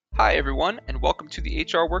Hi, everyone, and welcome to the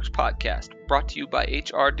HR Works podcast, brought to you by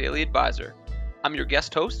HR Daily Advisor. I'm your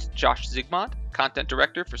guest host, Josh Zigmond, Content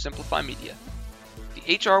Director for Simplify Media.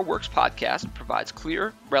 The HR Works podcast provides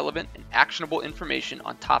clear, relevant, and actionable information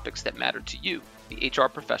on topics that matter to you, the HR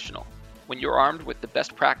professional. When you're armed with the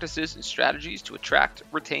best practices and strategies to attract,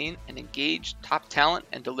 retain, and engage top talent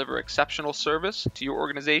and deliver exceptional service to your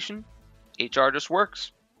organization, HR just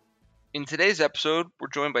works. In today's episode, we're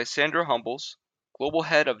joined by Sandra Humbles, Global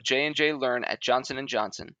Head of J&J Learn at Johnson &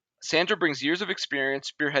 Johnson. Sandra brings years of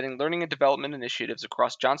experience spearheading learning and development initiatives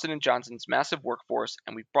across Johnson & Johnson's massive workforce,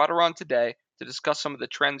 and we've brought her on today to discuss some of the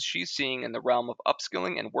trends she's seeing in the realm of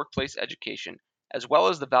upskilling and workplace education, as well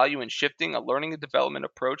as the value in shifting a learning and development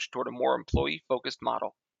approach toward a more employee-focused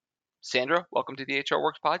model. Sandra, welcome to the HR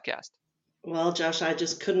Works podcast. Well, Josh, I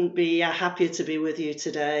just couldn't be happier to be with you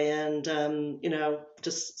today, and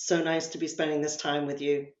just so nice to be spending this time with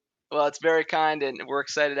you. Well, it's very kind, and we're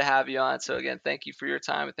excited to have you on. So again, thank you for your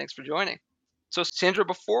time, and thanks for joining. So Sandra,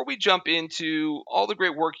 before we jump into all the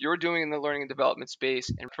great work you're doing in the learning and development space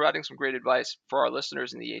and providing some great advice for our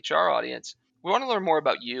listeners in the HR audience, we want to learn more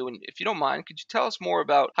about you. And if you don't mind, could you tell us more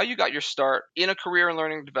about how you got your start in a career in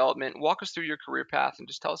learning and development? Walk us through your career path and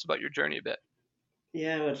just tell us about your journey a bit.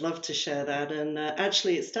 Yeah, I would love to share that. And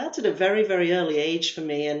actually, it started at a very, very early age for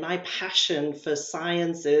me. And my passion for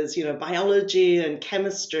sciences, biology and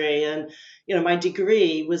chemistry. And, my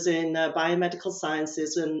degree was in biomedical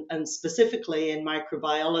sciences and specifically in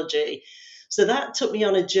microbiology. So that took me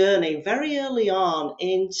on a journey very early on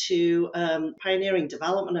into pioneering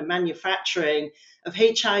development and manufacturing of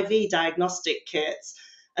HIV diagnostic kits.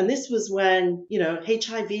 And this was when,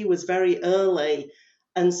 HIV was very early.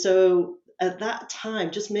 And so at that time,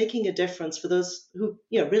 just making a difference for those who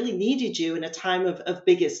really needed you in a time of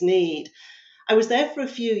biggest need. I was there for a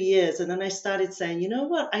few years, and then I started saying, you know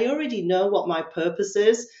what, I already know what my purpose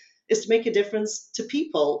is to make a difference to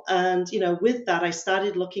people. And with that, I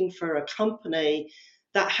started looking for a company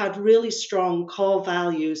that had really strong core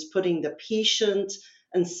values, putting the patient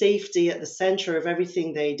and safety at the center of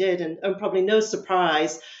everything they did. And probably no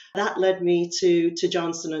surprise, that led me to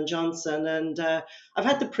Johnson & Johnson. And I've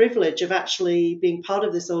had the privilege of actually being part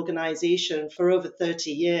of this organization for over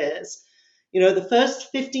 30 years. The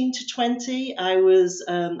first 15 to 20,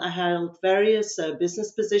 I held various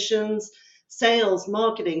business positions, sales,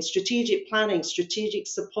 marketing, strategic planning, strategic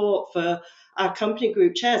support for our company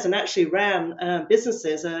group chairs, and actually ran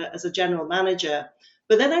businesses as a general manager.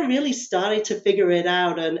 But then I really started to figure it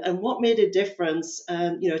out and what made a difference,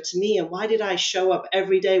 to me, and why did I show up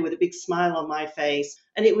every day with a big smile on my face?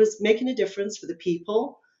 And it was making a difference for the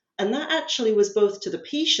people. And that actually was both to the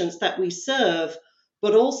patients that we serve,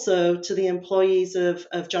 but also to the employees of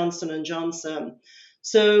Johnson & Johnson.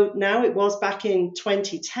 So now it was back in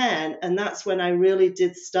 2010, and that's when I really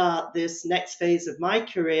did start this next phase of my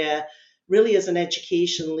career, really as an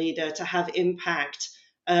education leader to have impact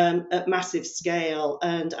at massive scale.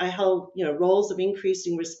 And I held, roles of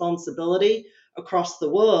increasing responsibility across the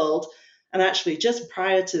world. And actually, just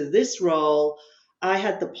prior to this role, I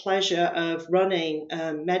had the pleasure of running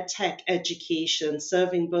medtech education,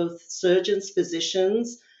 serving both surgeons,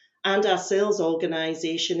 physicians, and our sales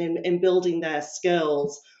organization in building their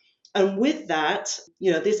skills. And with that,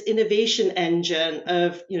 this innovation engine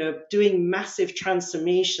of, doing massive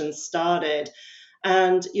transformations started.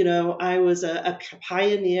 And, I was a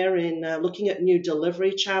pioneer in looking at new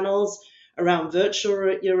delivery channels around virtual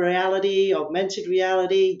reality, augmented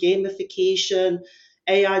reality, gamification,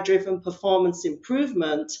 AI-driven performance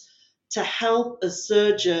improvement to help a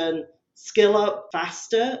surgeon skill up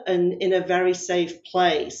faster and in a very safe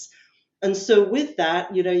place. And so with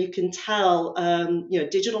that, you can tell,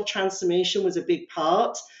 digital transformation was a big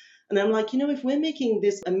part. And I'm like, if we're making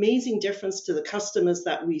this amazing difference to the customers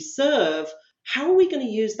that we serve, how are we going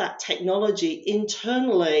to use that technology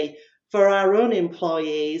internally for our own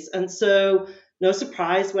employees? And so no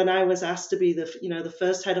surprise when I was asked to be the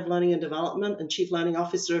first head of learning and development and chief learning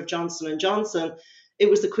officer of Johnson & Johnson, it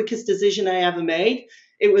was the quickest decision I ever made.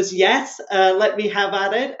 It was, yes, let me have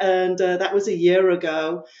at it. And that was a year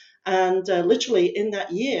ago. And literally in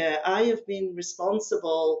that year, I have been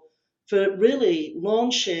responsible for really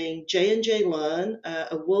launching J&J Learn,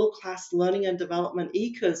 a world-class learning and development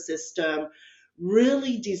ecosystem,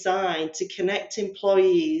 really designed to connect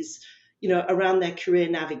employees, around their career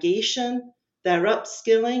navigation, their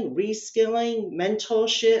upskilling, reskilling,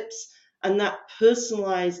 mentorships, and that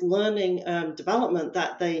personalized learning development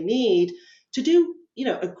that they need to do,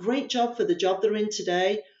 a great job for the job they're in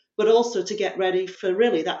today, but also to get ready for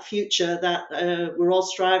really that future that we're all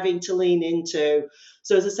striving to lean into.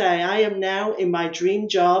 So as I say, I am now in my dream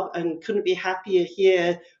job and couldn't be happier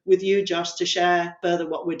here with you, Josh, to share further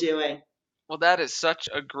what we're doing. Well, that is such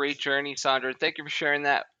a great journey, Sandra. Thank you for sharing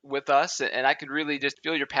that with us. And I could really just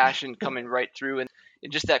feel your passion coming right through. And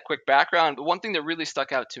in just that quick background, but one thing that really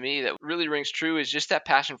stuck out to me that really rings true is just that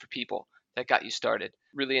passion for people that got you started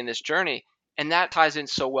really in this journey. And that ties in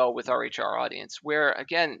so well with our HR audience, where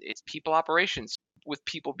again, it's people operations with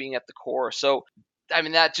people being at the core. So, I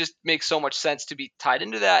mean, that just makes so much sense to be tied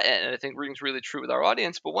into that. And I think rings really true with our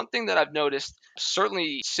audience. But one thing that I've noticed,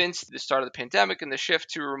 certainly since the start of the pandemic and the shift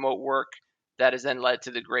to remote work, that has then led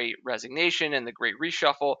to the great resignation and the great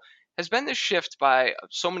reshuffle, has been this shift by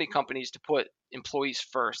so many companies to put employees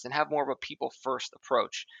first and have more of a people first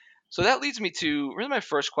approach. So that leads me to really my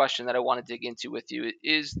first question that I want to dig into with you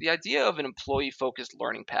is the idea of an employee focused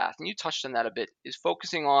learning path. And you touched on that a bit, is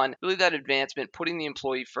focusing on really that advancement, putting the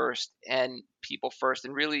employee first and people first,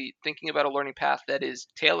 and really thinking about a learning path that is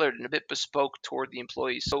tailored and a bit bespoke toward the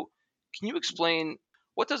employees. So can you explain,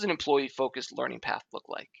 what does an employee focused learning path look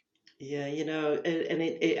like? Yeah, and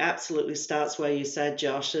it absolutely starts where you said,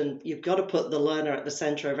 Josh, and you've got to put the learner at the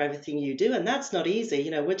center of everything you do. And that's not easy.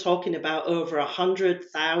 We're talking about over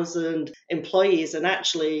 100,000 employees. And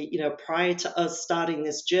actually, prior to us starting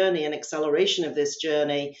this journey and acceleration of this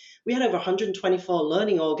journey, we had over 124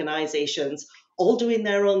 learning organizations all doing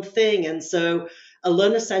their own thing. And so a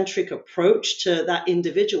learner-centric approach to that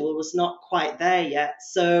individual was not quite there yet.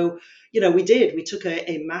 So we took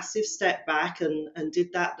a massive step back and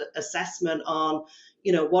did that assessment on,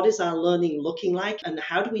 what is our learning looking like and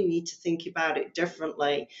how do we need to think about it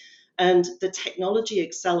differently? And the technology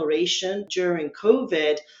acceleration during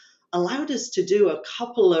COVID allowed us to do a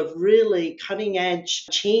couple of really cutting edge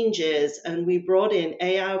changes. And we brought in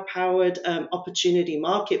AI powered opportunity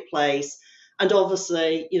marketplace and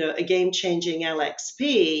obviously, a game changing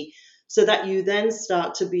LXP so that you then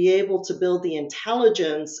start to be able to build the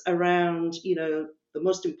intelligence around, the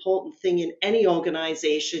most important thing in any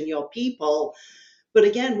organization, your people. But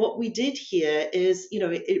again, what we did here is,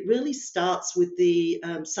 it really starts with the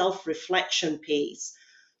self-reflection piece.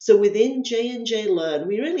 So within J&J Learn,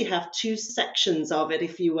 we really have two sections of it,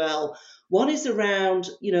 if you will. One is around,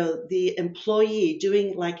 the employee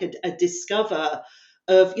doing like a discover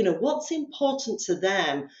of, what's important to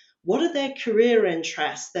them. What are their career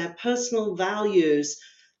interests, their personal values,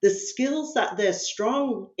 the skills that they're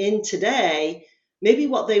strong in today, maybe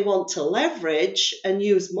what they want to leverage and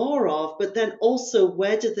use more of, but then also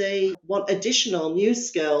where do they want additional new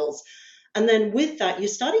skills? And then with that, you're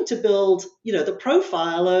starting to build, the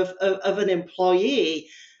profile of an employee.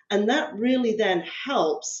 And that really then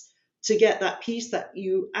helps to get that piece that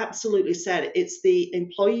you absolutely said. It's the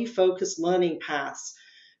employee focused learning paths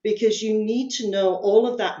because you need to know all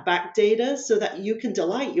of that back data so that you can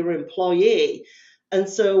delight your employee. And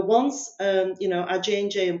so once our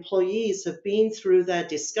J&J employees have been through their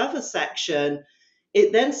discover section,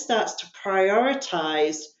 it then starts to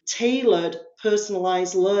prioritize tailored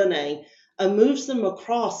personalized learning and moves them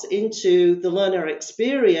across into the learner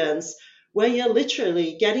experience where you're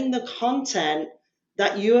literally getting the content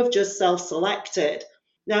that you have just self-selected.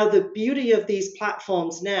 Now, the beauty of these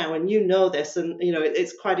platforms now, and this, and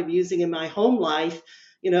it's quite amusing in my home life.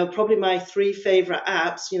 Probably my three favorite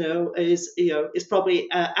apps, is probably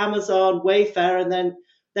Amazon, Wayfair, and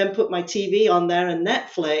then put my TV on there and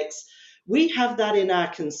Netflix. We have that in our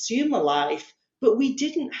consumer life, but we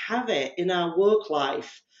didn't have it in our work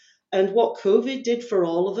life. And what COVID did for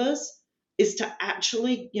all of us is to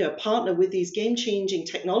actually, partner with these game-changing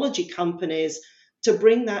technology companies to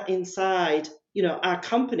bring that inside, our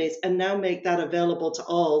companies and now make that available to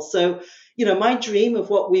all. So, my dream of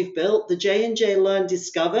what we've built, the J&J Learn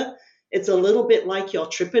Discover, it's a little bit like your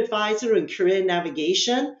TripAdvisor and career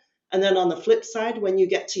navigation. And then on the flip side, when you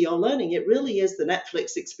get to your learning, it really is the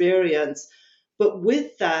Netflix experience. But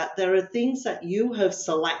with that, there are things that you have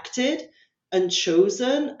selected and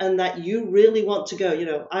chosen and that you really want to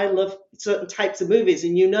go. I love certain types of movies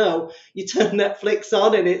and you turn Netflix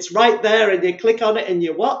on and it's right there and you click on it and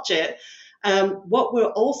you watch it. What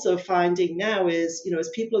we're also finding now is, as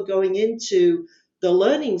people are going into the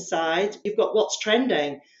learning side, you've got what's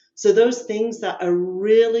trending. So those things that are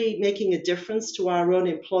really making a difference to our own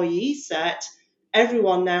employee set,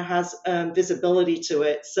 everyone now has visibility to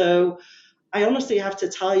it. So I honestly have to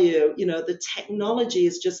tell you, the technology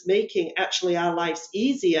is just making actually our lives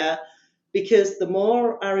easier because the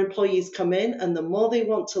more our employees come in and the more they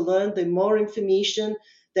want to learn, the more information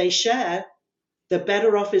they share, the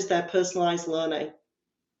better off is their personalized learning.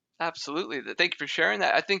 Absolutely. Thank you for sharing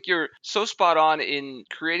that. I think you're so spot on in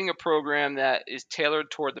creating a program that is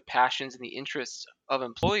tailored toward the passions and the interests of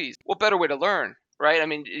employees. What better way to learn, right? I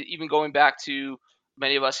mean, even going back to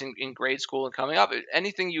many of us in grade school and coming up,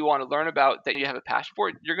 anything you want to learn about that you have a passion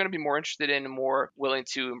for, you're going to be more interested in and more willing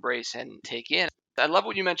to embrace and take in. I love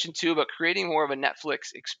what you mentioned too about creating more of a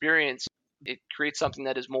Netflix experience. It creates something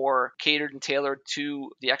that is more catered and tailored to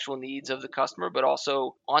the actual needs of the customer, but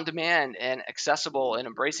also on demand and accessible and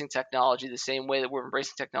embracing technology the same way that we're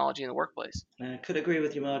embracing technology in the workplace. I could agree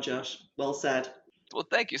with you more, Josh. Well said. Well,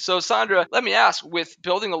 thank you. So, Sandra, let me ask, with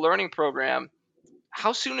building a learning program,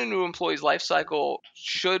 how soon into an employee's life cycle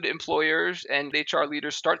should employers and HR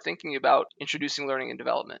leaders start thinking about introducing learning and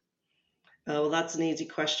development? Oh, well, that's an easy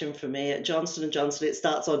question for me. At Johnson and Johnson, it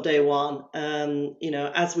starts on day one.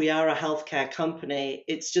 As we are a healthcare company,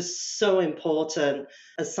 it's just so important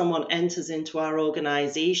as someone enters into our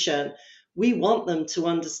organization. We want them to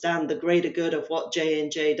understand the greater good of what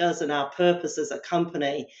J&J does and our purpose as a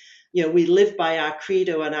company. We live by our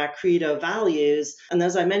credo and our credo values. And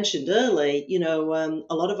as I mentioned early,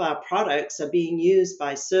 a lot of our products are being used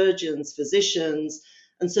by surgeons, physicians,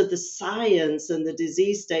 and so the science and the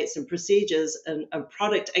disease states and procedures and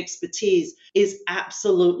product expertise is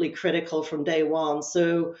absolutely critical from day one.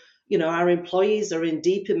 So, our employees are in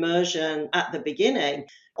deep immersion at the beginning.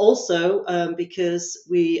 Also, because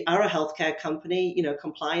we are a healthcare company,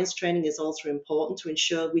 compliance training is also important to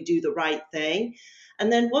ensure we do the right thing.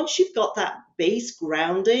 And then once you've got that base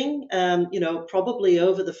grounding, probably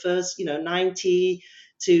over the first, 90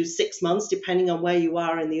 to 6 months, depending on where you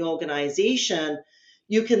are in the organization,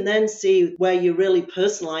 you can then see where your really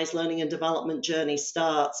personalized learning and development journey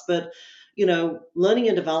starts. But, learning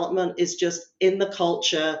and development is just in the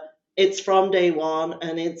culture. It's from day one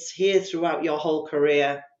and it's here throughout your whole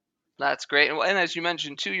career. That's great. And as you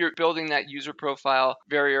mentioned too, you're building that user profile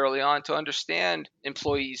very early on to understand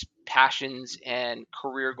employees' passions and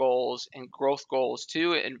career goals and growth goals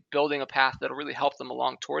too, and building a path that'll really help them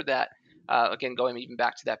along toward that. Again, going even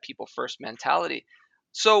back to that people first mentality.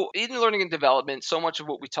 So, in learning and development, so much of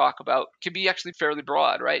what we talk about can be actually fairly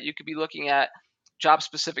broad, right? You could be looking at job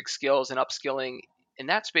specific skills and upskilling in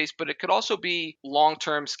that space, but it could also be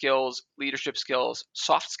long-term skills, leadership skills,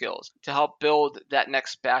 soft skills to help build that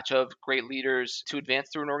next batch of great leaders to advance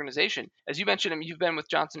through an organization. As you mentioned, I mean, you've been with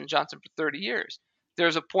Johnson & Johnson for 30 years.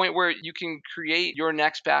 There's a point where you can create your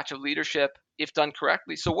next batch of leadership if done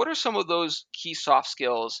correctly. So what are some of those key soft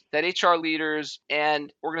skills that HR leaders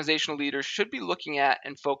and organizational leaders should be looking at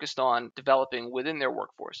and focused on developing within their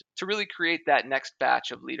workforce to really create that next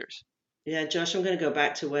batch of leaders? Yeah, Josh, I'm going to go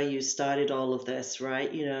back to where you started all of this,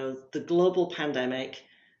 right? The global pandemic,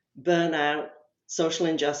 burnout, social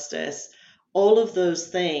injustice, all of those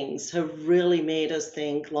things have really made us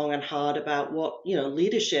think long and hard about what,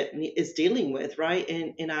 leadership is dealing with, right,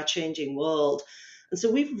 in our changing world. And so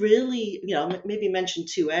we've really, maybe mentioned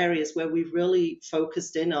two areas where we've really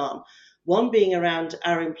focused in on, one being around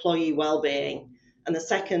our employee well-being, and the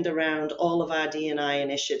second around all of our D&I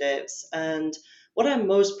initiatives. And what I'm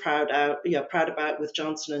most proud about with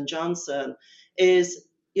Johnson and Johnson is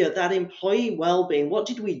that employee well-being. What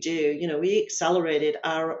did we do? We accelerated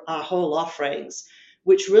our whole offerings,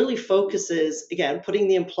 which really focuses, again, putting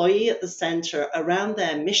the employee at the center around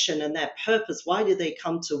their mission and their purpose. Why do they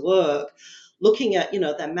come to work? Looking at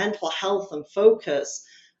their mental health and focus,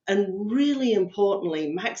 and really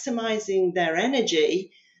importantly, maximizing their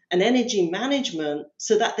energy and energy management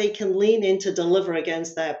so that they can lean in to deliver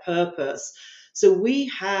against their purpose. So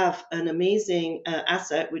we have an amazing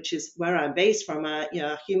asset, which is where I'm based from, our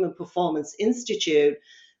Human Performance Institute,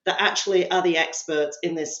 that actually are the experts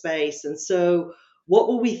in this space. And so what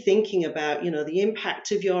were we thinking about? The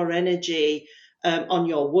impact of your energy on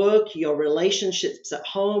your work, your relationships at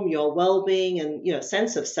home, your well-being, and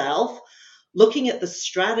sense of self. Looking at the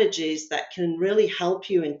strategies that can really help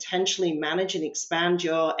you intentionally manage and expand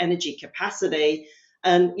your energy capacity,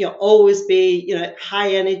 and always be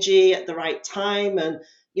high energy at the right time, and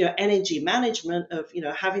energy management of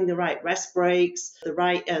having the right rest breaks, the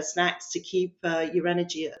right snacks to keep your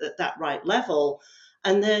energy at that right level,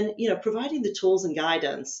 and then providing the tools and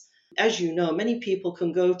guidance. As you know, many people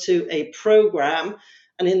can go to a program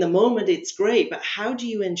and in the moment it's great, but how do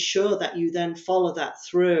you ensure that you then follow that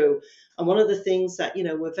through? And one of the things that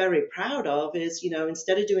we're very proud of is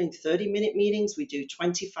instead of doing 30-minute meetings, we do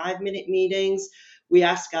 25-minute meetings. We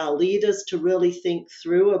ask our leaders to really think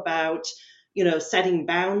through about, setting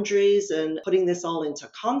boundaries and putting this all into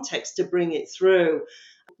context to bring it through.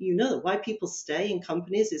 Why people stay in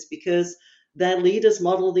companies is because their leaders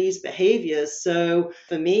model these behaviors. So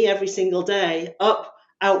for me, every single day, up,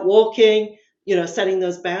 out walking, setting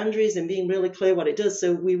those boundaries and being really clear what it does.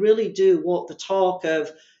 So we really do walk the talk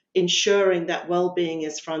of ensuring that well-being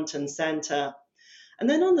is front and center. And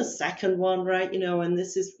then on the second one, right, and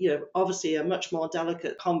this is, obviously a much more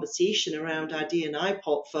delicate conversation around our D&I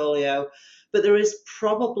portfolio, but there is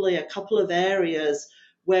probably a couple of areas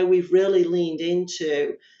where we've really leaned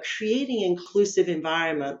into creating inclusive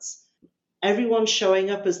environments. Everyone showing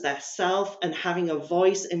up as their self and having a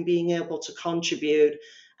voice and being able to contribute,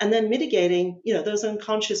 and then mitigating those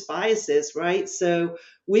unconscious biases, right? So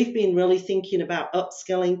we've been really thinking about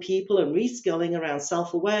upskilling people and reskilling around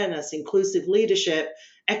self-awareness, inclusive leadership,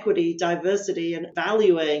 equity, diversity, and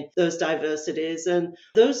valuing those diversities. And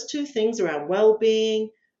those two things around well-being,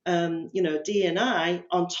 D&I,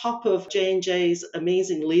 on top of J&J's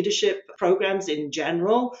amazing leadership programs in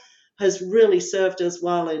general, has really served us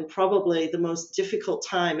well in probably the most difficult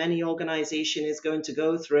time any organization is going to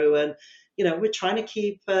go through. And, we're trying to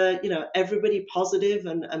keep, everybody positive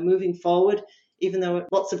and moving forward, even though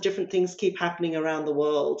lots of different things keep happening around the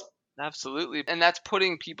world. Absolutely. And that's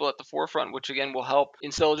putting people at the forefront, which again will help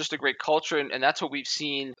instill just a great culture. And that's what we've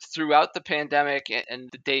seen throughout the pandemic and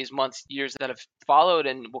the days, months, years that have followed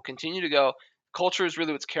and will continue to go. Culture is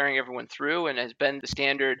really what's carrying everyone through and has been the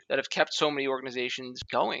standard that have kept so many organizations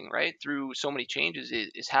going, right? Through so many changes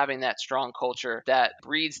is having that strong culture that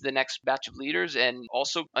breeds the next batch of leaders and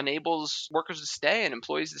also enables workers to stay and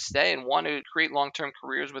employees to stay and want to create long-term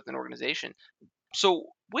careers with an organization. So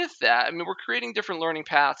with that, I mean, we're creating different learning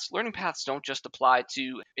paths. Learning paths don't just apply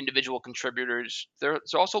to individual contributors.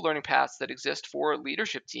 There's also learning paths that exist for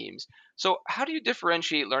leadership teams. So how do you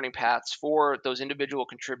differentiate learning paths for those individual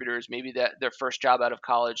contributors, maybe that their first job out of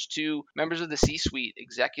college, to members of the C-suite,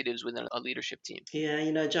 executives within a leadership team?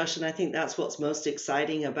 Yeah, Josh, and I think that's what's most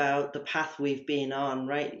exciting about the path we've been on,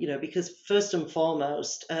 right? Because first and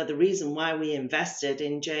foremost, the reason why we invested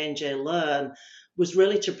in J&J Learn was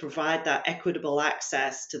really to provide that equitable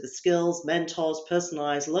access to the skills, mentors,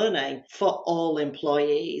 personalized learning for all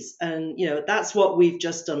employees. And, that's what we've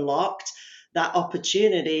just unlocked, that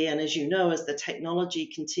opportunity. And as you know, as the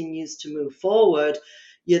technology continues to move forward,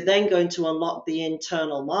 you're then going to unlock the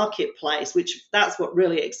internal marketplace, which that's what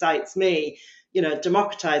really excites me,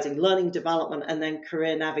 democratizing learning development and then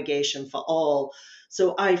career navigation for all.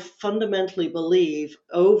 So I fundamentally believe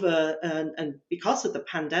and because of the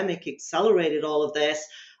pandemic accelerated all of this,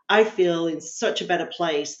 I feel in such a better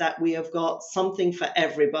place that we have got something for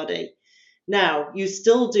everybody. Now, you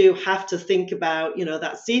still do have to think about,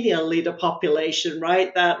 that senior leader population,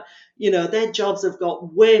 right? That, their jobs have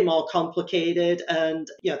got way more complicated and,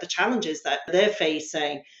 the challenges that they're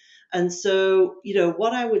facing. And so,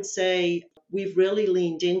 what I would say, we've really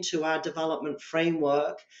leaned into our development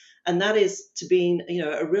framework, and that is to being,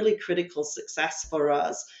 a really critical success for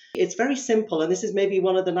us. It's very simple, and this is maybe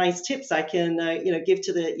one of the nice tips I can, give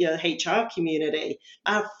to the HR community.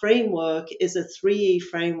 Our framework is a 3E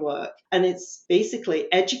framework, and it's basically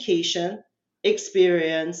education,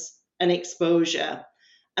 experience, and exposure.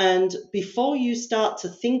 And before you start to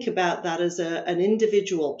think about that as an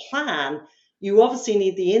individual plan, you obviously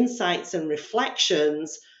need the insights and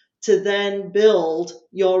reflections to then build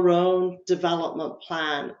your own development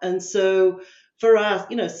plan. And so for our,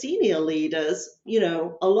 senior leaders,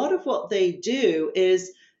 a lot of what they do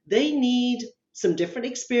is they need some different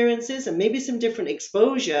experiences and maybe some different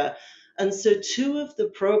exposure. And so two of the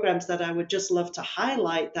programs that I would just love to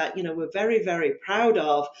highlight that, we're very, very proud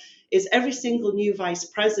of is every single new vice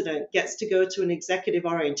president gets to go to an executive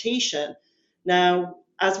orientation. Now,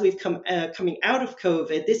 as we've coming out of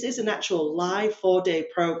COVID, this is an actual live 4-day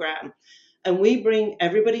program. And we bring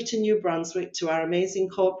everybody to New Brunswick to our amazing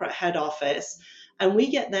corporate head office. And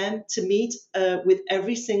we get them to meet with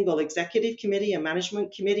every single executive committee and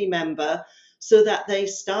management committee member so that they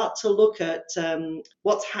start to look at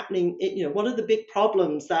what's happening, what are the big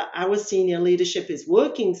problems that our senior leadership is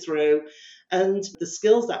working through. And the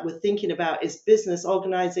skills that we're thinking about is business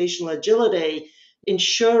organizational agility,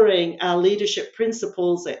 ensuring our leadership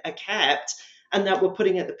principles are kept, and that we're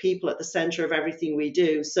putting the people at the center of everything we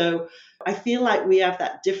do. So I feel like we have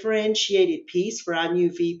that differentiated piece for our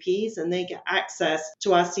new VPs, and they get access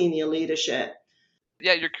to our senior leadership.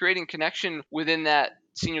 Yeah, you're creating connection within that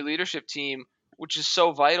senior leadership team, which is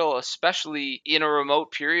so vital, especially in a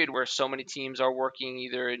remote period where so many teams are working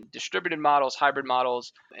either in distributed models, hybrid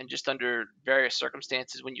models, and just under various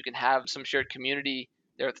circumstances when you can have some shared community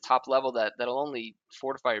there at the top level that'll only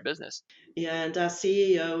fortify your business. Yeah, and our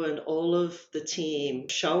CEO and all of the team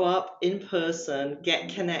show up in person, get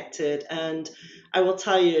connected. And I will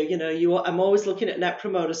tell you, I'm always looking at Net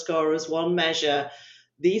Promoter Score as one measure.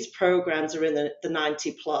 These programs are in the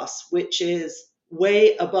 90 plus, which is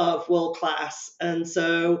way above world class. And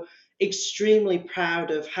so extremely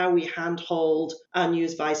proud of how we handhold our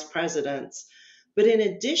news vice presidents. But in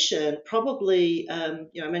addition, probably, I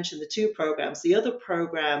mentioned the two programs. The other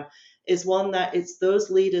program is one that it's those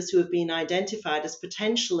leaders who have been identified as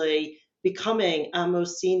potentially becoming our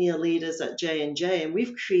most senior leaders at J&J. And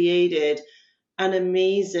we've created an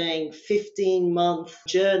amazing 15-month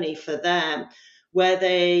journey for them where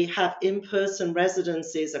they have in-person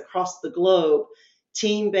residencies across the globe,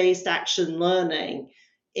 team-based action learning,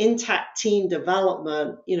 intact team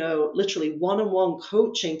development, literally one-on-one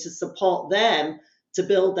coaching to support them to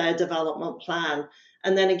build their development plan.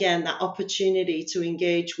 And then again, that opportunity to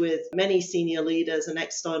engage with many senior leaders and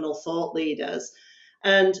external thought leaders.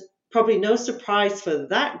 And probably no surprise for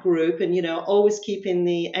that group, and always keeping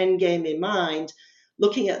the end game in mind,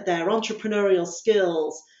 looking at their entrepreneurial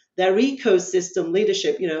skills, their ecosystem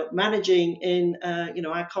leadership, managing in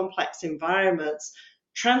our complex environments,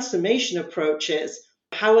 transformation approaches.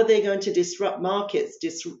 How are they going to disrupt markets,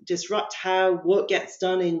 disrupt how work gets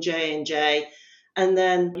done in J&J? And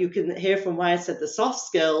then you can hear from why I said the soft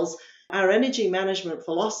skills. Our energy management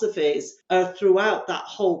philosophies are throughout that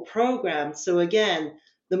whole program. So again,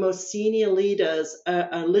 the most senior leaders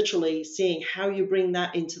are literally seeing how you bring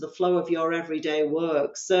that into the flow of your everyday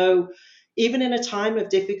work. So even in a time of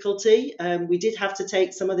difficulty, we did have to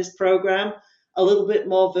take some of this program a little bit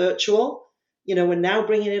more virtual. We're now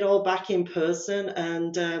bringing it all back in person,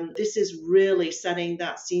 and this is really setting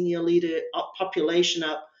that senior leader population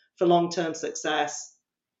up for long-term success.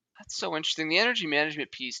 That's so interesting. The energy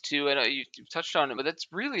management piece too, and you've touched on it, but that's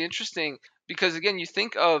really interesting because again, you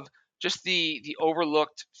think of just the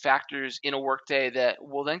overlooked factors in a workday that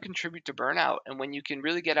will then contribute to burnout. And when you can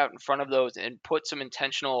really get out in front of those and put some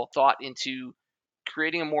intentional thought into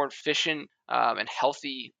creating a more efficient and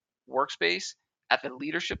healthy workspace at the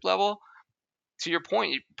leadership level, to your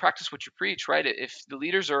point, you practice what you preach, right? If the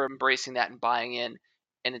leaders are embracing that and buying in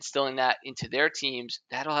and instilling that into their teams,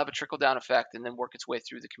 that'll have a trickle down effect and then work its way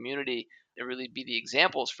through the community and really be the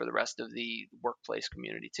examples for the rest of the workplace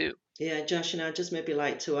community too. Yeah, Josh, and I'd just maybe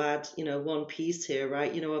like to add, one piece here,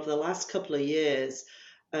 right? Over the last couple of years,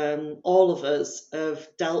 all of us have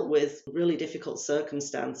dealt with really difficult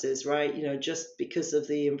circumstances, right? Just because of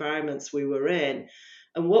the environments we were in.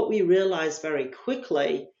 And what we realized very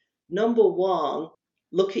quickly, number one,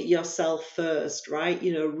 look at yourself first, right?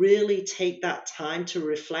 Really take that time to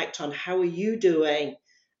reflect on how are you doing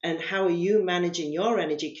and how are you managing your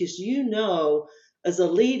energy? Because as a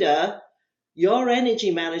leader, your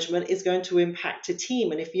energy management is going to impact a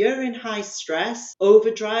team. And if you're in high stress,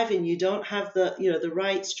 overdrive, and you don't have the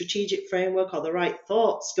right strategic framework or the right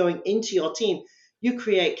thoughts going into your team, you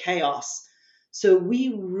create chaos. So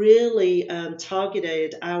we really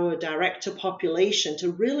targeted our director population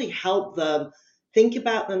to really help them think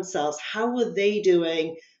about themselves. How are they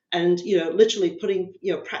doing? And, literally putting,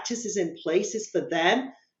 practices in places for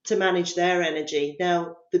them to manage their energy.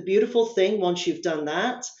 Now, the beautiful thing, once you've done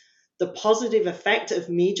that, the positive effect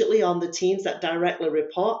immediately on the teams that directly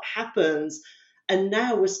report happens. And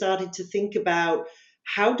now we're starting to think about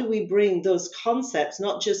how do we bring those concepts,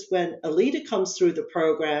 not just when a leader comes through the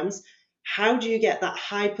programs, how do you get that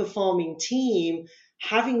high performing team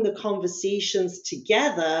having the conversations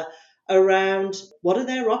together around what are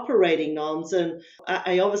their operating norms? And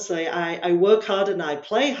I work hard and I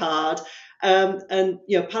play hard. And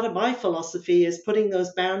part of my philosophy is putting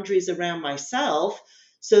those boundaries around myself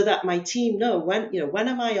so that my team know when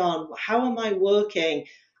am I on, how am I working?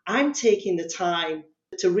 I'm taking the time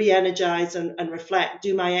to re-energize and reflect,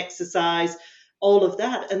 do my exercise, all of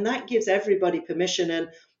that. And that gives everybody permission. And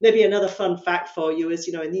maybe another fun fact for you is,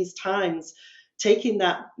 in these times, taking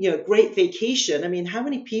that, great vacation. I mean, how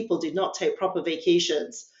many people did not take proper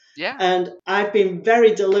vacations? Yeah. And I've been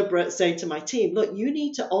very deliberate saying to my team, look, you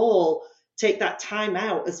need to all take that time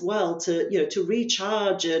out as well to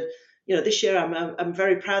recharge. And this year I'm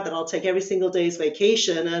very proud that I'll take every single day's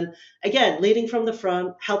vacation. And again, leading from the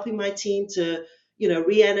front, helping my team to,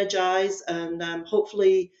 re-energize, and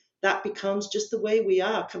hopefully that becomes just the way we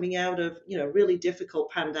are coming out of, really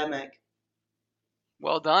difficult pandemic.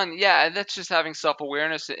 Well done. Yeah, that's just having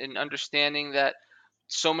self-awareness and understanding that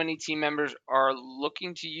so many team members are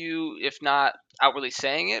looking to you, if not outwardly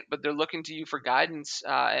saying it, but they're looking to you for guidance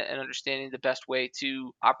and understanding the best way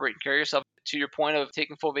to operate and carry yourself. To your point of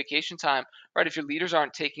taking full vacation time, right? If your leaders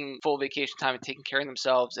aren't taking full vacation time and taking care of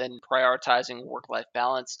themselves and prioritizing work-life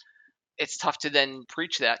balance, it's tough to then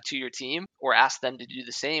preach that to your team or ask them to do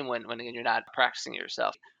the same when again, you're not practicing it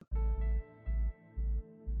yourself.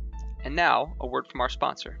 And now, a word from our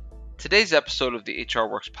sponsor. Today's episode of the HR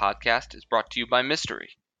Works podcast is brought to you by Mystery.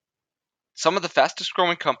 Some of the fastest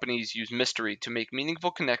growing companies use Mystery to make meaningful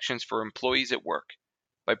connections for employees at work.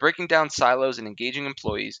 By breaking down silos and engaging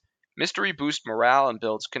employees, Mystery boosts morale and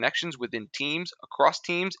builds connections within teams, across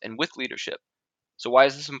teams, and with leadership. So, why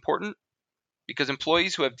is this important? Because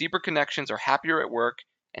employees who have deeper connections are happier at work,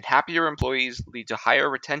 and happier employees lead to higher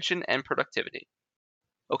retention and productivity.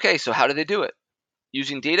 Okay, so how do they do it?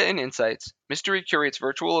 Using data and insights, Mystery curates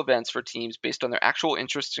virtual events for teams based on their actual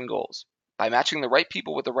interests and goals. By matching the right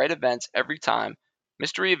people with the right events every time,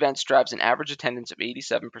 Mystery Events drives an average attendance of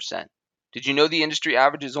 87%. Did you know the industry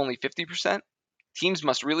average is only 50%? Teams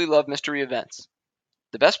must really love Mystery Events.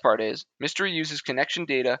 The best part is, Mystery uses connection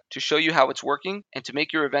data to show you how it's working and to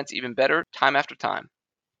make your events even better time after time.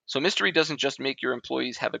 So Mystery doesn't just make your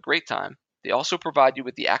employees have a great time, they also provide you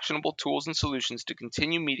with the actionable tools and solutions to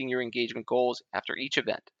continue meeting your engagement goals after each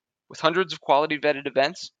event. With hundreds of quality vetted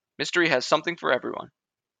events, Mystery has something for everyone.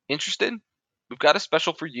 Interested? We've got a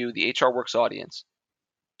special for you, the HR Works audience.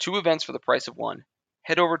 2 events for the price of 1.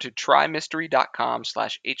 Head over to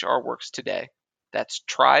trymystery.com/hrworks today. That's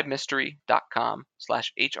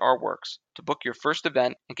trymystery.com/hrworks to book your first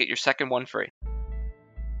event and get your second one free.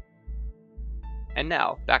 And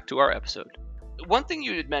now, back to our episode. One thing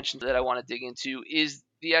you had mentioned that I want to dig into is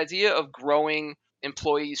the idea of growing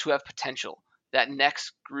employees who have potential, that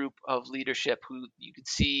next group of leadership who you could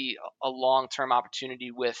see a long-term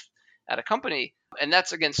opportunity with at a company. And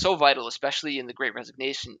that's, again, so vital, especially in the Great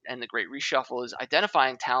Resignation and the Great Reshuffle, is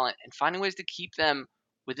identifying talent and finding ways to keep them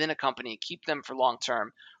within a company, keep them for long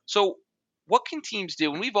term. So what can teams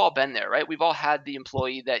do? And we've all been there, right? We've all had the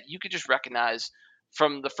employee that you could just recognize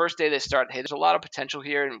from the first day they start, hey, there's a lot of potential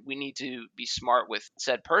here and we need to be smart with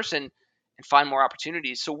said person and find more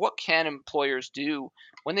opportunities. So what can employers do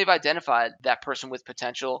when they've identified that person with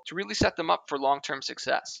potential to really set them up for long-term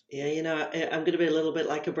success? Yeah, I'm going to be a little bit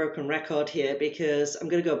like a broken record here because I'm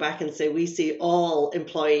going to go back and say we see all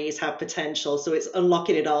employees have potential, so it's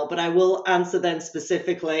unlocking it all. But I will answer them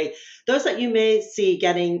specifically. Those that you may see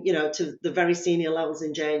getting, to the very senior levels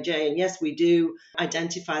in J&J, and yes, we do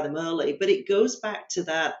identify them early, but it goes back to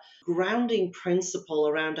that grounding principle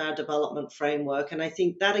around our development framework. And I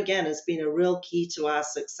think that, again, has been a real key to our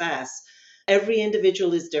success. Every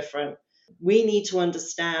individual is different. We need to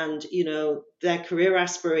understand, their career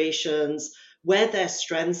aspirations, where their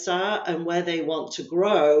strengths are and where they want to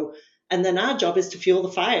grow. And then our job is to fuel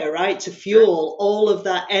the fire, right? To fuel all of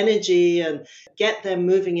that energy and get them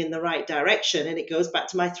moving in the right direction. And it goes back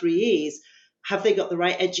to my 3 E's. Have they got the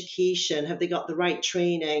right education? Have they got the right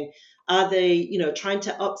training? Are they, trying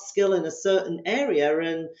to upskill in a certain area?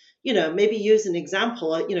 And, maybe use an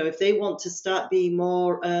example, if they want to start being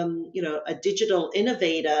more, a digital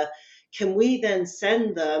innovator, can we then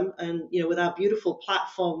send them, and with our beautiful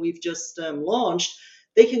platform we've just launched,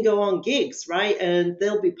 they can go on gigs, right? And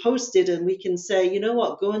they'll be posted and we can say, you know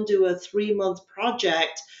what, go and do a 3-month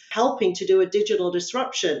project helping to do a digital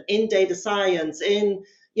disruption in data science, in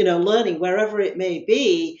learning, wherever it may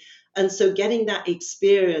be. And so getting that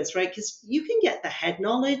experience, right? Because you can get the head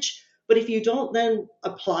knowledge, but if you don't then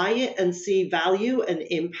apply it and see value and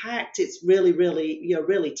impact, it's really, really,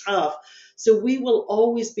 really tough. So we will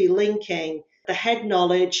always be linking the head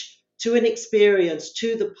knowledge to an experience,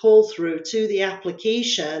 to the pull through, to the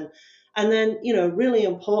application. And then, really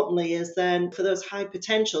importantly is then for those high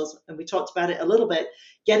potentials, and we talked about it a little bit,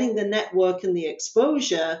 getting the network and the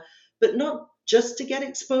exposure, but not just to get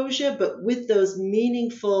exposure, but with those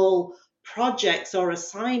meaningful projects or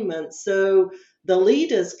assignments. So the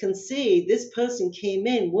leaders can see this person came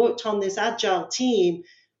in, worked on this agile team.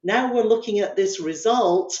 Now we're looking at this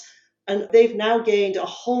result, and they've now gained a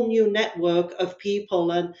whole new network of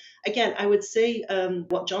people. And again, I would say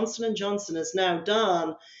what Johnson & Johnson has now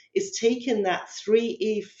done is taken that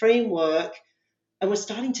 3E framework and we're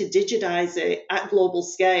starting to digitize it at global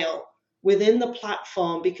scale within the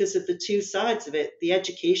platform because of the two sides of it, the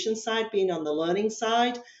education side being on the learning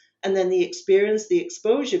side, and then the experience, the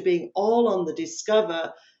exposure being all on the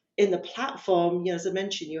Discover. In the platform, as I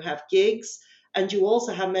mentioned, you have gigs and you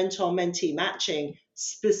also have mentor-mentee matching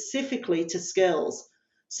specifically to skills.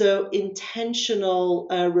 So intentional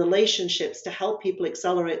relationships to help people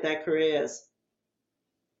accelerate their careers.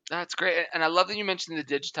 That's great. And I love that you mentioned the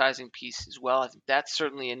digitizing piece as well. I think that's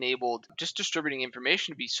certainly enabled just distributing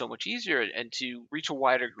information to be so much easier and to reach a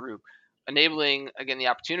wider group, enabling, again, the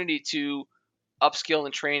opportunity to upskill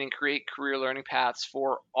and train and create career learning paths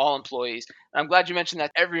for all employees. And I'm glad you mentioned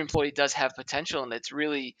that every employee does have potential, and it's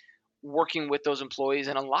really working with those employees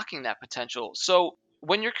and unlocking that potential. So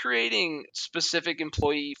when you're creating specific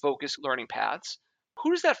employee focused learning paths,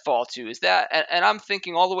 Who does that fall to? Is that, and I'm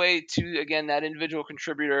thinking all the way to, again, that individual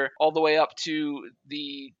contributor, all the way up to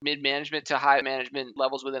the mid management to high management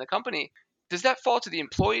levels within a company. Does that fall to the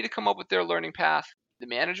employee to come up with their learning path, the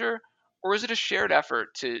manager, or is it a shared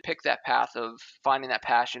effort to pick that path of finding that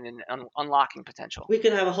passion and unlocking potential? We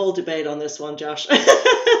could have a whole debate on this one, Josh.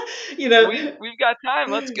 you know, We've got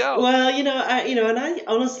time. Let's go. well, and I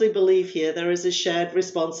honestly believe here there is a shared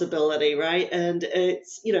responsibility, right? And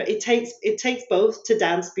it's, it takes both to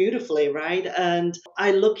dance beautifully, right? And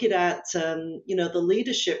I look at the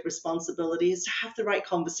leadership responsibility is to have the right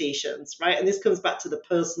conversations, right? And this comes back to the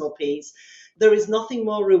personal piece. There is nothing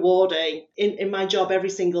more rewarding in my job every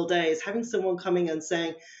single day is having someone coming and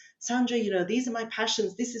saying, Sandra, these are my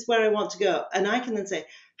passions. This is where I want to go. And I can then say,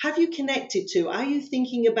 have you connected to? Are you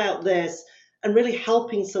thinking about this? And really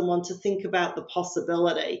helping someone to think about the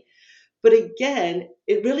possibility. But again,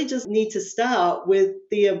 it really does need to start with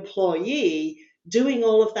the employee doing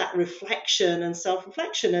all of that reflection and self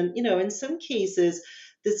reflection. And, in some cases,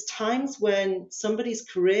 there's times when somebody's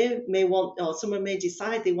career may want, or someone may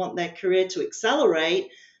decide they want their career to accelerate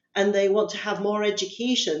and they want to have more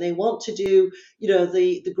education. They want to do,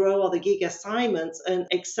 the grow or the gig assignments and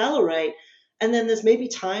accelerate. And then there's maybe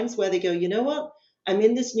times where they go, you know what? I'm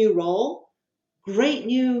in this new role, great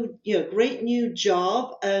new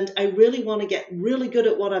job, and I really want to get really good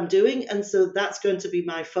at what I'm doing, and so that's going to be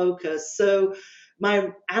my focus. So my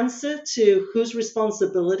answer to whose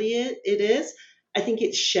responsibility it is, I think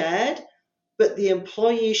it's shared, but the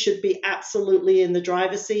employee should be absolutely in the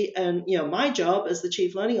driver's seat. And my job as the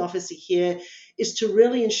chief learning officer here is to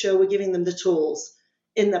really ensure we're giving them the tools.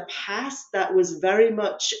 In the past, that was very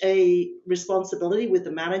much a responsibility with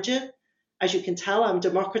the manager. As you can tell, I'm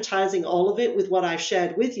democratizing all of it with what I've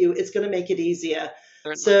shared with you. It's going to make it easier.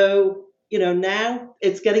 Certainly. So, now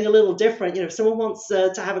it's getting a little different. If someone wants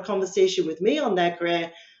to have a conversation with me on their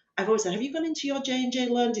career, I've always said, have you gone into your J&J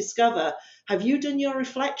Learn Discover? Have you done your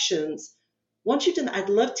reflections? Once you've done that, I'd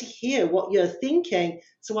love to hear what you're thinking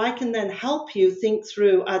so I can then help you think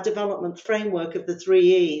through our development framework of the 3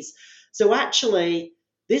 E's. So actually,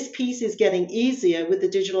 this piece is getting easier with the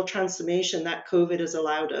digital transformation that COVID has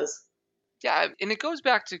allowed us. Yeah, and it goes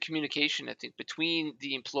back to communication, I think, between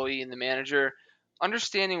the employee and the manager,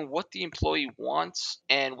 understanding what the employee wants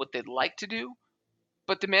and what they'd like to do,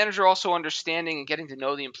 but the manager also understanding and getting to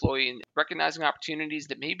know the employee and recognizing opportunities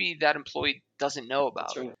that maybe that employee doesn't know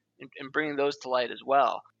That's about, right. and bringing those to light as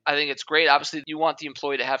well. I think it's great. Obviously, you want the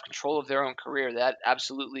employee to have control of their own career. That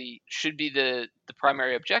absolutely should be the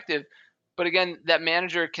primary objective. But again, that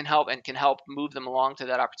manager can help move them along to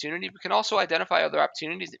that opportunity, but can also identify other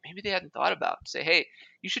opportunities that maybe they hadn't thought about. Say, hey,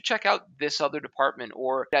 you should check out this other department,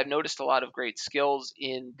 or I've noticed a lot of great skills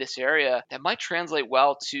in this area that might translate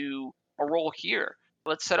well to a role here.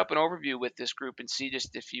 Let's set up an overview with this group and see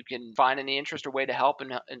just if you can find any interest or way to help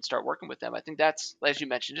and start working with them. I think that's, as you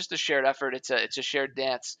mentioned, just a shared effort. It's a shared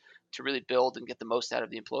dance to really build and get the most out of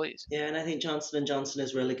the employees. Yeah, and I think Johnson & Johnson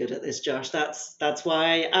is really good at this, Josh. That's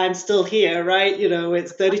why I'm still here, right?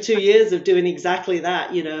 It's 32 years of doing exactly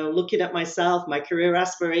that, looking at myself, my career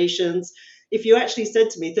aspirations. If you actually said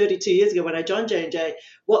to me 32 years ago when I joined J&J,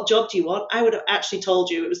 what job do you want? I would have actually told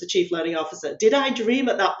you it was the chief learning officer. Did I dream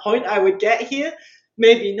at that point I would get here?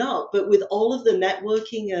 Maybe not, but with all of the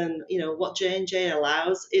networking and what J&J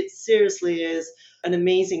allows, it seriously is an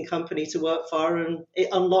amazing company to work for, and it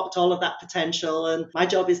unlocked all of that potential, and my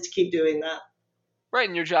job is to keep doing that. Right,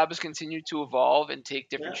 and your job is continue to evolve and take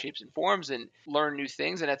different Yeah. shapes and forms and learn new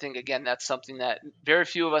things. And I think, again, that's something that very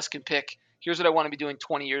few of us can pick. Here's what I want to be doing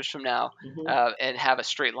 20 years from now, Hmm. and have a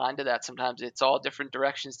straight line to that. Sometimes it's all different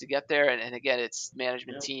directions to get there. And again, it's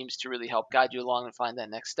management Yeah. teams to really help guide you along and find that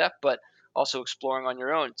next step, but also exploring on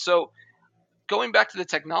your own. So going back to the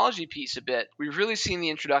technology piece a bit, we've really seen the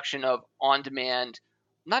introduction of on demand,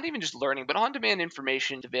 not even just learning, but on demand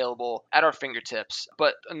information available at our fingertips.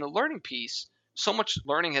 But in the learning piece, so much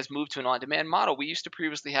learning has moved to an on demand model. We used to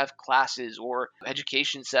previously have classes or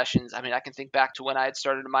education sessions. I mean, I can think back to when I had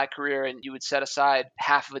started in my career, and you would set aside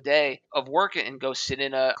half of a day of work and go sit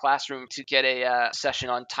in a classroom to get a session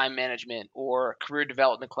on time management or career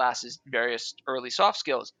development classes, various early soft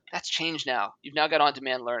skills. That's changed now. You've now got on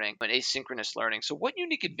demand learning and asynchronous learning. So, what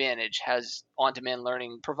unique advantage has on demand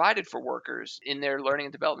learning provided for workers in their learning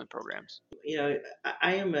and development programs?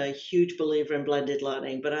 I am a huge believer in blended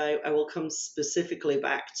learning, but I will come specifically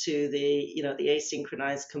back to the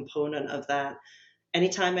asynchronized component of that.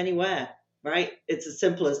 Anytime, anywhere, right? It's as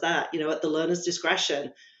simple as that, at the learner's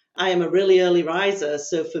discretion. I am a really early riser.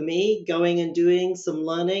 So for me, going and doing some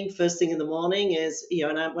learning first thing in the morning is,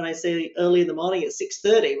 and when I say early in the morning, it's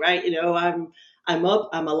 6:30, right? I'm up,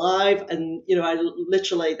 I'm alive, and I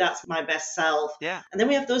literally, that's my best self. Yeah. And then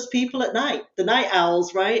we have those people at night, the night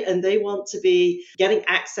owls, right? And they want to be getting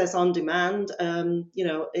access on demand,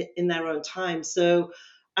 in their own time. So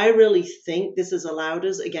I really think this has allowed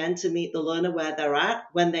us again to meet the learner where they're at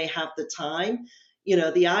when they have the time.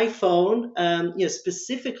 The iPhone,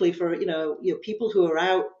 specifically for people who are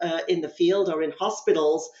out in the field or in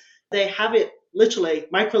hospitals, they have it literally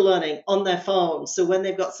micro learning on their phone. So when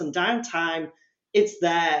they've got some downtime, it's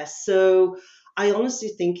there. So I honestly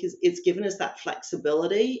think it's given us that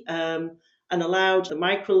flexibility, and allowed the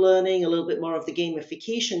micro learning, a little bit more of the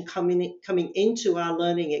gamification coming into our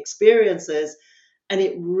learning experiences, and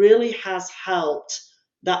it really has helped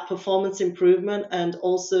that performance improvement, and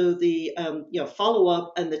also the follow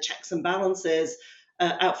up and the checks and balances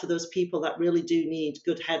out for those people that really do need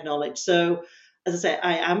good head knowledge. So as I say,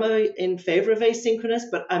 I am in favor of asynchronous,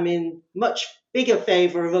 but I'm in much bigger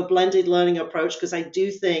favor of a blended learning approach, because I do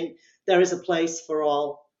think there is a place for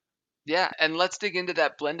all. Yeah, and let's dig into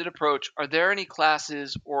that blended approach. Are there any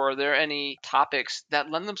classes or are there any topics that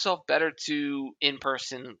lend themselves better to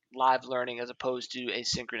in-person live learning as opposed to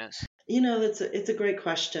asynchronous? It's a great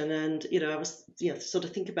question, and I was sort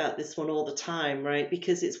of think about this one all the time, right?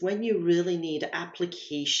 Because it's when you really need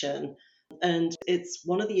application, and it's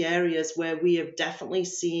one of the areas where we have definitely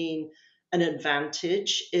seen an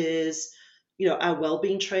advantage is our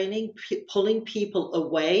well-being training, pulling people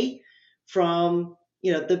away from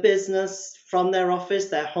the business, from their office,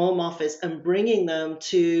 their home office, and bringing them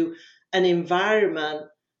to an environment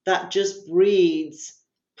that just breeds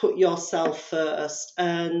put yourself first.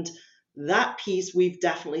 And that piece, we've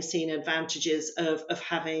definitely seen advantages of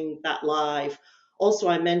having that live. Also,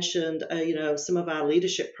 I mentioned some of our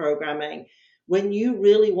leadership programming. When you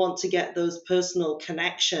really want to get those personal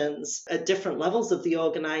connections at different levels of the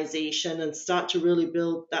organization and start to really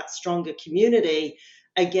build that stronger community,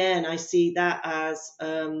 again, I see that as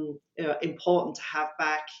important to have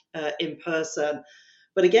back in person.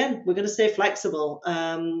 But again, we're going to stay flexible.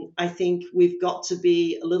 I think we've got to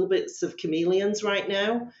be a little bit of chameleons right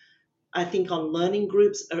now. I think on learning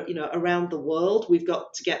groups, around the world, we've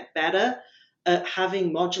got to get better at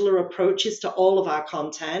having modular approaches to all of our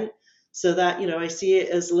content, so that, I see it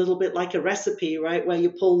as a little bit like a recipe, right? Where you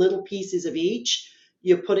pull little pieces of each.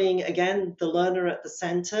 You're putting, again, the learner at the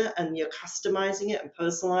center, and you're customizing it and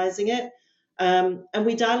personalizing it. And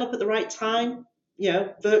we dial up at the right time,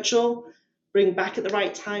 virtual, bring back at the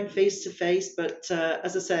right time, face to face. But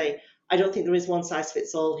as I say, I don't think there is one size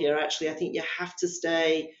fits all here. Actually, I think you have to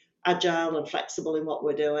stay agile and flexible in what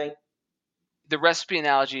we're doing. The recipe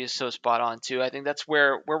analogy is so spot on too. I think that's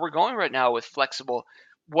where we're going right now with flexible.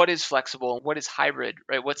 What is flexible? What is hybrid?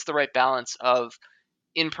 Right? What's the right balance of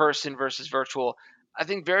in person versus virtual? I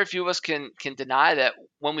think very few of us can deny that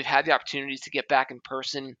when we've had the opportunities to get back in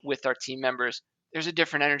person with our team members, there's a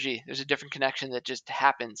different energy, there's a different connection that just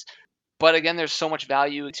happens. But again, there's so much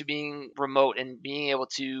value to being remote and being able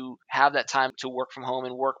to have that time to work from home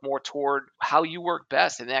and work more toward how you work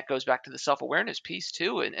best. And that goes back to the self awareness piece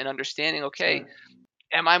too, and understanding, okay, Sure.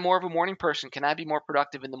 am I more of a morning person? Can I be more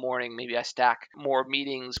productive in the morning? Maybe I stack more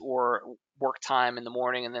meetings or work time in the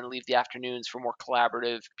morning and then leave the afternoons for more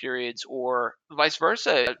collaborative periods, or vice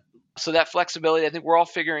versa. So that flexibility, I think we're all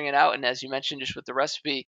figuring it out. And as you mentioned, just with the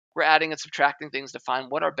recipe, we're adding and subtracting things to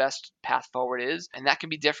find what our best path forward is. And that can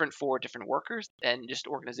be different for different workers and just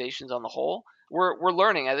organizations on the whole. We're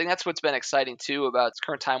learning. I think that's what's been exciting too about this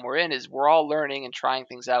current time we're in, is we're all learning and trying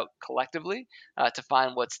things out collectively to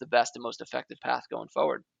find what's the best and most effective path going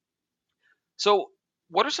forward. So,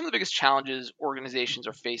 what are some of the biggest challenges organizations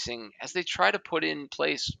are facing as they try to put in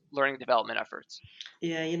place learning development efforts?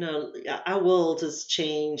 Yeah, our world has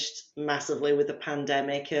changed massively with the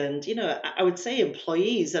pandemic. And, I would say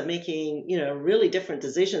employees are making, really different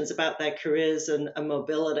decisions about their careers and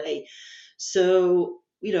mobility. So,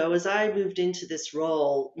 as I moved into this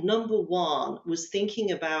role, number one was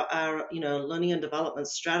thinking about our, learning and development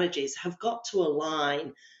strategies have got to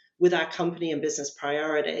align with our company and business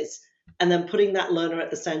priorities, and then putting that learner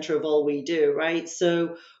at the center of all we do, right?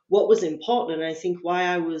 So, what was important, and I think why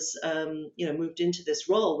I was, moved into this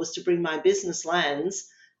role, was to bring my business lens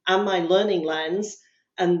and my learning lens.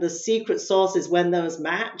 And the secret sauce is when those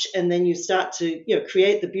match, and then you start to,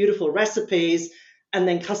 create the beautiful recipes and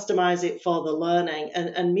then customize it for the learning,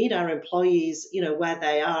 and meet our employees, where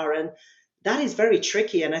they are. And that is very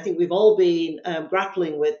tricky. And I think we've all been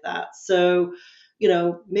grappling with that. So,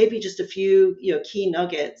 maybe just a few, key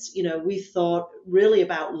nuggets. We thought really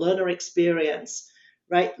about learner experience,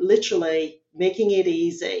 right? Literally making it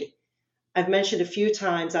easy. I've mentioned a few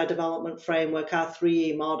times our development framework, our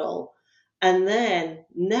 3E model. And then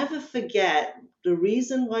never forget the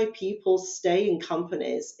reason why people stay in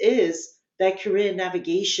companies is their career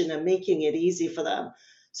navigation and making it easy for them.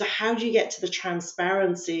 So how do you get to the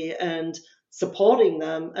transparency and supporting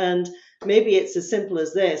them? And maybe it's as simple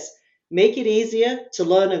as this: make it easier to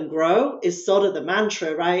learn and grow is sort of the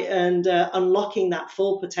mantra, right? And unlocking that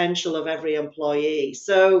full potential of every employee.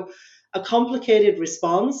 So a complicated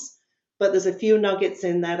response, but there's a few nuggets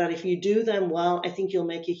in there that if you do them well, I think you'll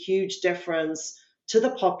make a huge difference to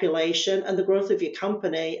the population and the growth of your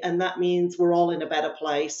company. And that means we're all in a better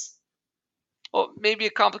place. Well, maybe a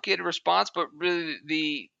complicated response, but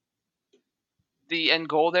really the end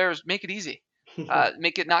goal there is make it easy.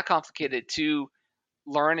 Make it not complicated to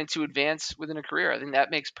learn and to advance within a career. I think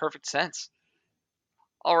that makes perfect sense.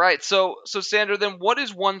 All right. So Sandra, then what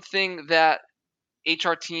is one thing that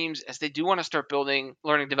HR teams, as they do want to start building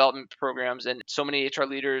learning development programs, and so many HR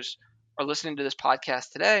leaders are listening to this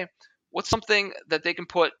podcast today, what's something that they can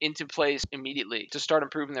put into place immediately to start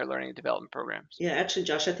improving their learning and development programs? Yeah, actually,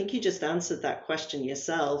 Josh, I think you just answered that question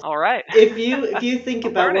yourself. All right. If you think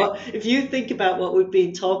I'm about learning. what we've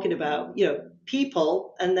been talking about,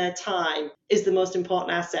 people and their time is the most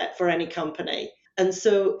important asset for any company. And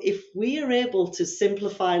so if we are able to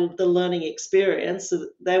simplify the learning experience, so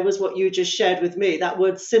there was what you just shared with me, that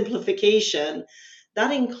word simplification,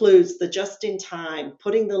 that includes the just in time,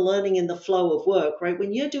 putting the learning in the flow of work, right?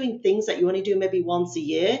 When you're doing things that you only do maybe once a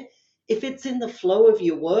year, if it's in the flow of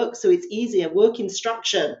your work, so it's easier, work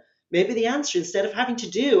instruction, maybe the answer instead of having to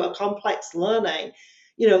do a complex learning,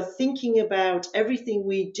 thinking about everything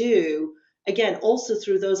we do, again, also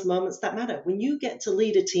through those moments that matter. When you get to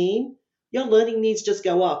lead a team, your learning needs just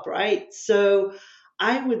go up, right? So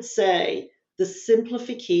I would say the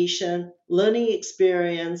simplification, learning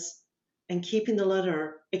experience, and keeping the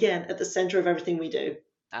learner, again, at the center of everything we do.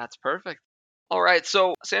 That's perfect. All right.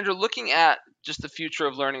 So, Sandra, looking at just the future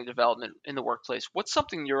of learning and development in the workplace, what's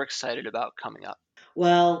something you're excited about coming up?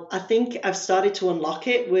 Well, I think I've started to unlock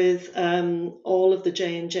it with all of the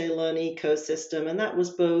J&J Learn ecosystem, and that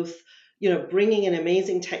was both, bringing in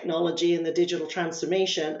amazing technology and the digital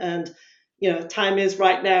transformation, and time is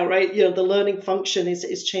right now, right? The learning function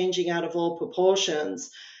is changing out of all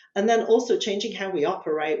proportions, and then also changing how we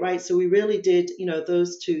operate, right? So we really did,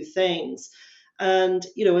 those two things, and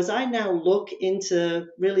as I now look into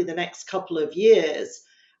really the next couple of years.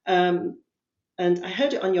 Um, and I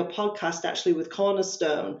heard it on your podcast actually with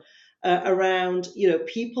Cornerstone around,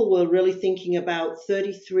 people were really thinking about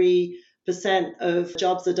 33% of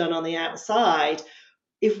jobs are done on the outside.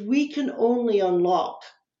 If we can only unlock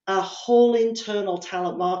a whole internal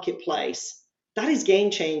talent marketplace, that is game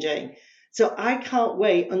changing. So I can't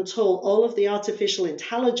wait until all of the artificial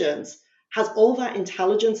intelligence has all that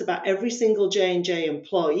intelligence about every single J&J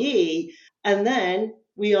employee, and then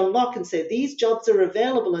we unlock and say these jobs are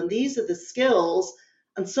available and these are the skills,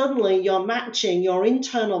 and suddenly your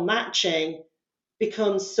internal matching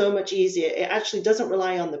becomes so much easier. It actually doesn't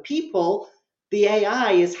rely on the people. The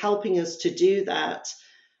AI is helping us to do that.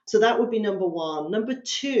 So that would be number one. Number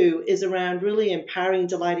two is around really empowering,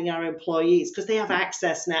 delighting our employees because they have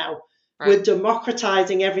access now. Right. We're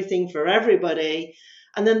democratizing everything for everybody.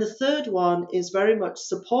 And then the third one is very much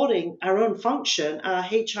supporting our own function, our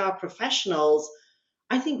HR professionals,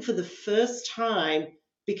 I think for the first time,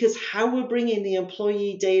 because how we're bringing the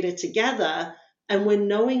employee data together and we're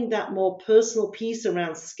knowing that more personal piece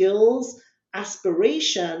around skills,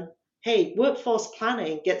 aspiration, hey, workforce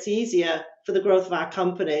planning gets easier for the growth of our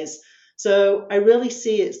companies. So I really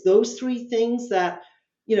see it's those three things that,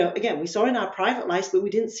 again, we saw in our private lives, but we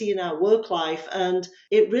didn't see in our work life. And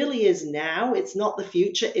it really is now. It's not the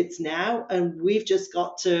future, it's now. And we've just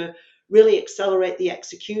got to really accelerate the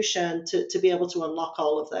execution to be able to unlock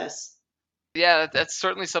all of this. Yeah, that's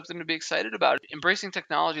certainly something to be excited about. Embracing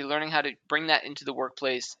technology, learning how to bring that into the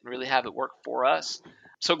workplace and really have it work for us.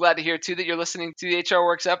 So glad to hear too that you're listening to the HR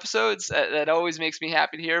Works episodes. That always makes me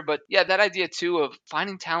happy to hear. But yeah, that idea too of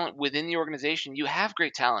finding talent within the organization. You have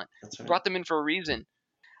great talent. That's You right. brought them in for a reason.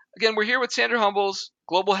 Again, we're here with Sandra Humbles,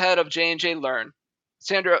 global head of J&J Learn.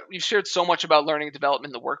 Sandra, you've shared so much about learning and development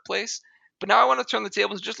in the workplace, but now I want to turn the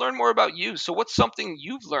tables and just learn more about you. So what's something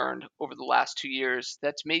you've learned over the last 2 years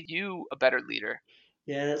that's made you a better leader?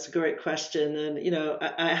 Yeah, that's a great question. And,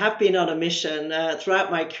 I have been on a mission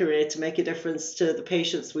throughout my career to make a difference to the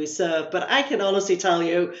patients we serve. But I can honestly tell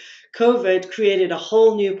you, COVID created a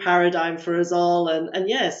whole new paradigm for us all. And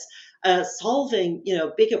yes, solving,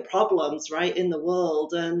 bigger problems, right, in the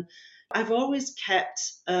world. And I've always kept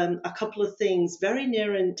a couple of things very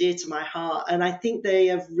near and dear to my heart. And I think they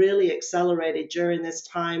have really accelerated during this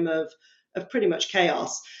time of pretty much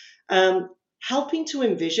chaos. Um, helping to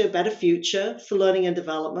envision a better future for learning and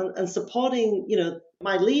development and supporting,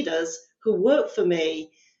 my leaders who work for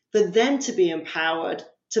me, for them to be empowered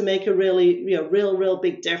to make a really, real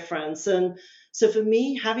big difference. And so for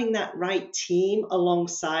me, having that right team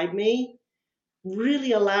alongside me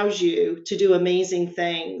really allows you to do amazing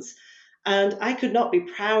things. And I could not be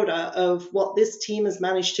prouder of what this team has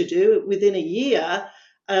managed to do within a year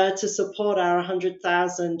to support our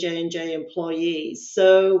 100,000 J&J employees.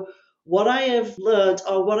 So what I have learned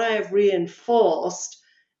or what I have reinforced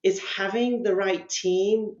is having the right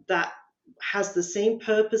team that has the same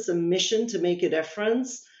purpose and mission to make a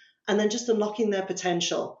difference, and then just unlocking their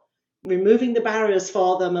potential, removing the barriers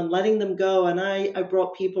for them and letting them go. And I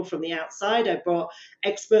brought people from the outside, I brought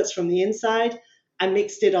experts from the inside, I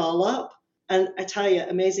mixed it all up. And I tell you,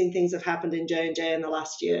 amazing things have happened in J&J in the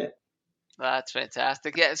last year. That's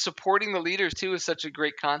fantastic. Yeah, supporting the leaders too is such a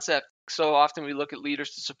great concept. So often we look at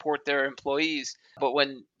leaders to support their employees, but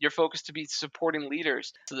when you're focused to be supporting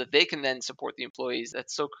leaders so that they can then support the employees,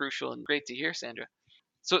 that's so crucial and great to hear, Sandra.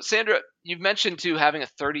 So Sandra, you've mentioned too having a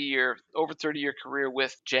over 30-year career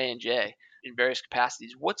with J&J in various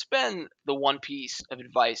capacities. What's been the one piece of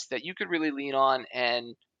advice that you could really lean on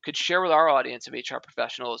and could share with our audience of HR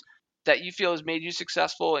professionals that you feel has made you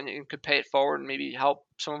successful and could pay it forward and maybe help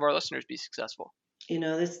some of our listeners be successful?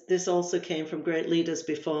 This also came from great leaders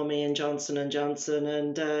before me in Johnson and Johnson.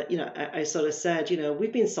 And I sort of said,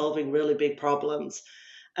 we've been solving really big problems.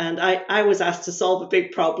 And I was asked to solve a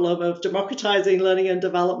big problem of democratizing learning and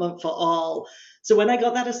development for all. So when I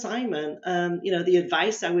got that assignment, the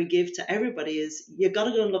advice I would give to everybody is you've got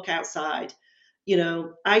to go and look outside.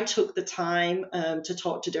 I took the time to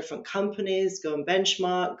talk to different companies, go and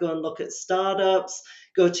benchmark, go and look at startups,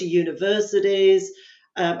 go to universities.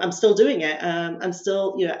 I'm still doing it. I'm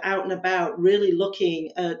still, out and about, really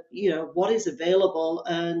looking at, what is available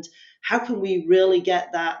and how can we really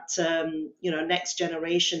get that, next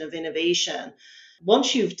generation of innovation.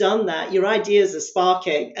 Once you've done that, your ideas are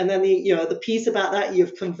sparking, and then the piece about that,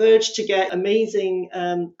 you've converged to get amazing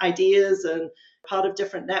ideas and part of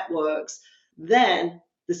different networks. Then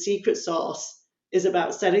the secret sauce is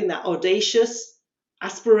about setting that audacious,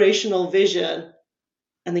 aspirational vision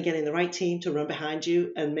and then getting the right team to run behind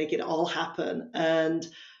you and make it all happen. And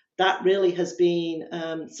that really has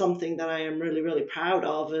been something that I am really, really proud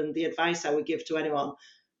of, and the advice I would give to anyone.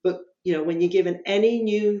 But when you're given any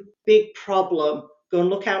new big problem, go and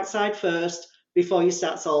look outside first before you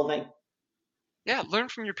start solving. Yeah, learn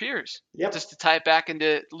from your peers. Yep. Just to tie it back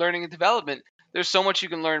into learning and development, there's so much you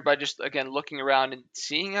can learn by just, again, looking around and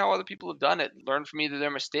seeing how other people have done it. Learn from either their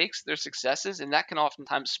mistakes, their successes, and that can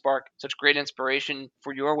oftentimes spark such great inspiration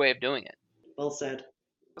for your way of doing it. Well said.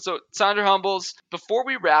 So, Sandra Humbles, before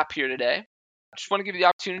we wrap here today, I just want to give you the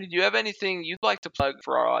opportunity. Do you have anything you'd like to plug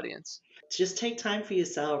for our audience? Just take time for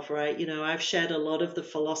yourself, right? I've shared a lot of the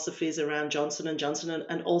philosophies around Johnson and Johnson,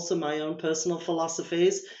 and also my own personal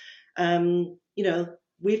philosophies.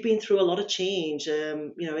 We've been through a lot of change.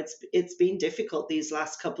 It's been difficult these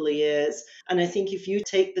last couple of years, and I think if you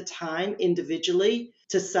take the time individually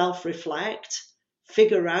to self-reflect,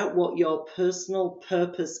 figure out what your personal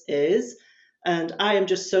purpose is. And I am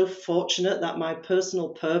just so fortunate that my personal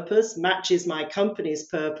purpose matches my company's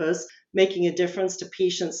purpose, making a difference to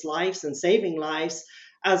patients' lives and saving lives,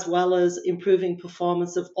 as well as improving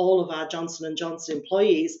performance of all of our Johnson&Johnson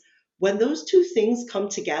employees. When those two things come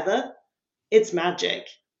together, it's magic.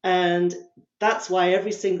 And that's why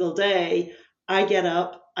every single day I get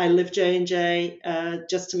up, I live J&J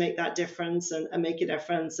just to make that difference and make a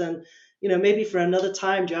difference. And maybe for another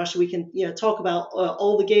time, Josh, we can talk about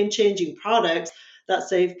all the game-changing products that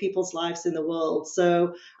save people's lives in the world.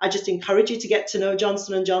 So I just encourage you to get to know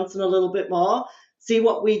Johnson&Johnson a little bit more, see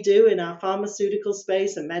what we do in our pharmaceutical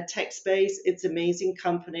space and med tech space. It's an amazing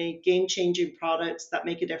company, game-changing products that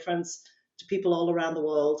make a difference to people all around the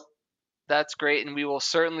world. That's great, and we will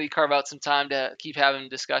certainly carve out some time to keep having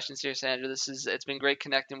discussions here, Sandra. It's been great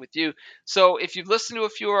connecting with you. So if you've listened to a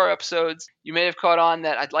few of our episodes, you may have caught on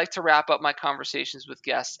that I'd like to wrap up my conversations with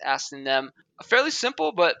guests, asking them a fairly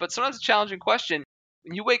simple but sometimes a challenging question.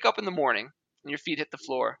 When you wake up in the morning and your feet hit the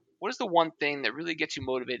floor, what is the one thing that really gets you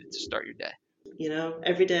motivated to start your day?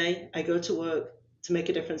 Every day I go to work to make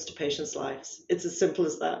a difference to patients' lives. It's as simple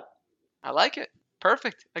as that. I like it.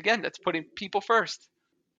 Perfect. Again, that's putting people first.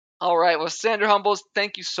 All right. Well, Sandra Humbles,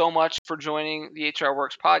 thank you so much for joining the HR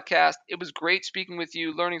Works podcast. It was great speaking with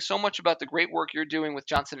you, learning so much about the great work you're doing with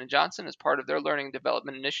Johnson & Johnson as part of their learning and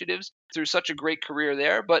development initiatives through such a great career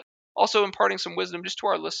there, but also imparting some wisdom just to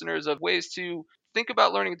our listeners of ways to think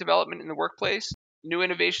about learning and development in the workplace new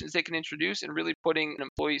innovations they can introduce and really putting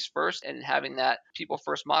employees first and having that people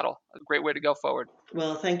first model. A great way to go forward.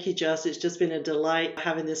 Well, thank you, Joss. It's just been a delight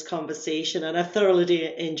having this conversation, and I've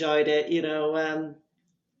thoroughly enjoyed it.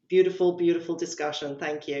 Beautiful, beautiful discussion.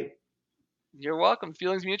 Thank you. You're welcome.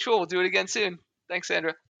 Feelings mutual. We'll do it again soon. Thanks,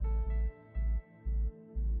 Sandra.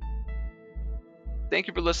 Thank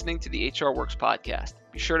you for listening to the HR Works podcast.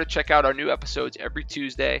 Be sure to check out our new episodes every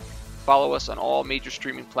Tuesday. Follow us on all major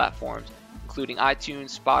streaming platforms, including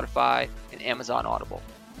iTunes, Spotify, and Amazon Audible.